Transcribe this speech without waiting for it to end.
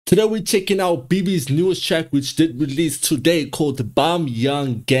Today we're checking out BIBI's newest track, which did release today, called Bam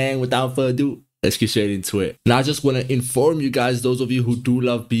Young Gang. Without further ado, let's get straight into it. Now I just want to inform you guys, those of you who do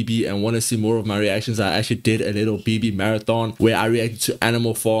love BIBI and want to see more of my reactions, I actually did a little BIBI marathon where I reacted to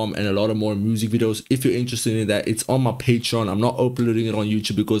Animal Farm and a lot of more music videos. If you're interested in that, it's on my Patreon. I'm not uploading it on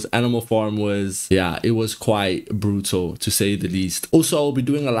YouTube because Animal Farm was, yeah, it was quite brutal to say the least. Also, I'll be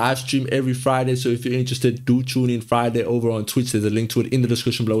doing a live stream every Friday, so if you're interested, do tune in Friday over on Twitch. There's a link to it in the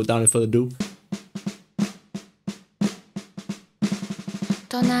description below. Without any further ado,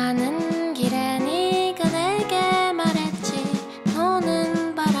 떠나는 길에 네가 내게 말했지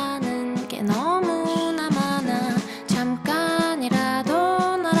너는 바라는 게 너무나 많아 잠깐이라도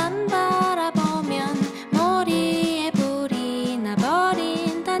널 안 바라보면 머리에 불이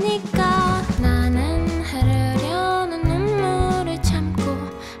나버린다니까 나는 흐르려는 눈물을 참고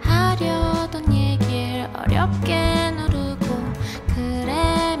하려던 얘길 어렵게 누르고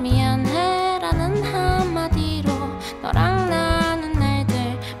그래 미안해라는 한마디로 너랑 나는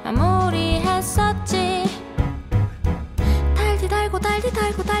마무리했었지 달디 달고 달디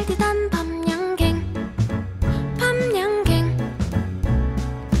달고 달디단 밤양갱 밤양갱.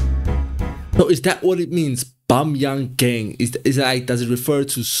 So is that what it means? Bam Young Gang. Is it like, does it refer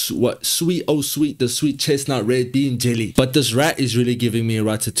to what? Sweet, oh sweet, the sweet chestnut red bean jelly. But this rat is really giving me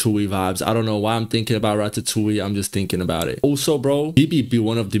Ratatouille vibes. I don't know why I'm thinking about Ratatouille. I'm just thinking about it. Also, bro, BIBI be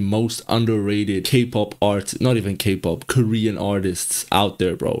one of the most underrated K-pop artists, not even K-pop, Korean artists out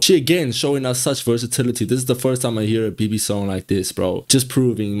there, bro. She again showing us such versatility. This is the first time I hear a BIBI song like this, bro. Just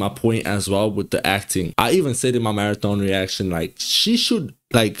proving my point as well with the acting. I even said in my marathon reaction, like, she should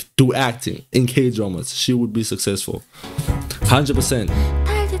like do acting in K-dramas. She would be successful 100%.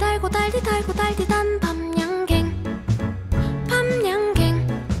 달디 달고 달디 달고 달디단 밤양갱 밤양갱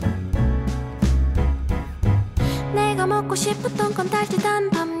내가 먹고 싶었던 건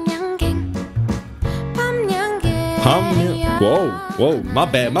달디단 밤양갱 밤양갱. Whoa, whoa, my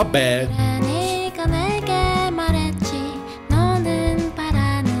bad, my bad. 네가 내게 말했지 너는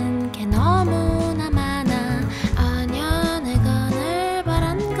바라는 게 너무나 많아 아니야 내가 늘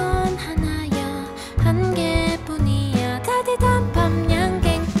바란 건 하나야 한 개뿐이야 달디단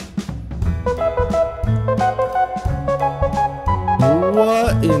밤양갱.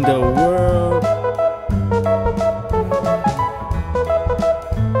 What in the world?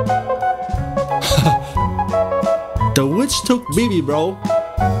 The witch took BIBI, bro.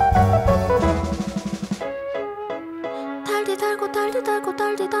 달디 달고 달디 달고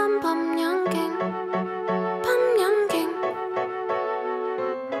달디단 밤양갱 밤양갱.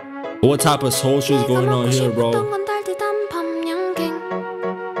 What type of social is going on here, bro? 달디단 밤양갱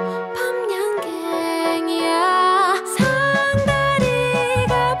밤양갱이야.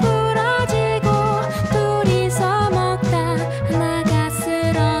 상다리가 부러지고 둘이서 먹다 하나가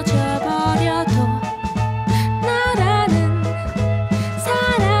쓰러져 버려도 나라는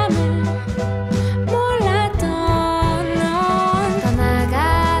사람을 몰랐던 넌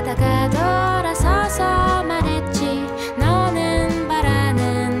떠나가다가 돌아서서 말했지 너는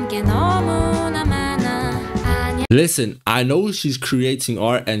바라는 게 너무나 많아 아니야. Listen, I know she's creating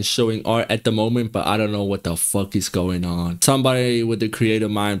art and showing art at the moment, but I don't know what the fuck is going on. Somebody with a creative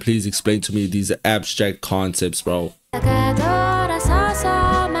mind, please explain to me these abstract concepts, bro.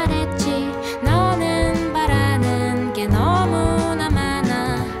 돌아서서 말했지 너는 바라는 게 너무나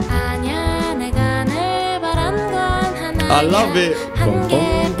많아 아니야 내가 늘 바란 건 하나야 I love it. 한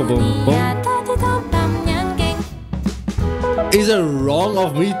개뿐이야 달디단 밤양갱. Is it wrong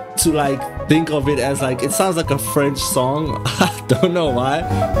of me to like think of it as like, it sounds like a French song? I don't know why.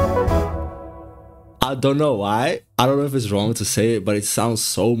 I don't know why. I don't know if it's wrong to say it, but it sounds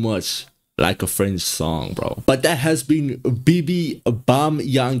so much like a French song, bro. But that has been BIBI Bam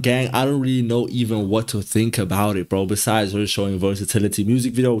Young Gang. I don't really know even what to think about it, bro. Besides her showing versatility,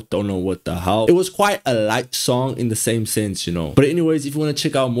 music video, don't know what the hell. It was quite a light song in the same sense, you know. But anyways, if you want to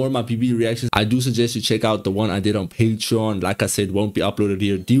check out more of my BIBI reactions, I do suggest you check out the one I did on Patreon. Like I said, won't be uploaded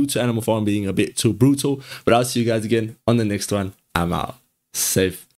here due to Animal Farm being a bit too brutal. But I'll see you guys again on the next one. I'm out. Safe.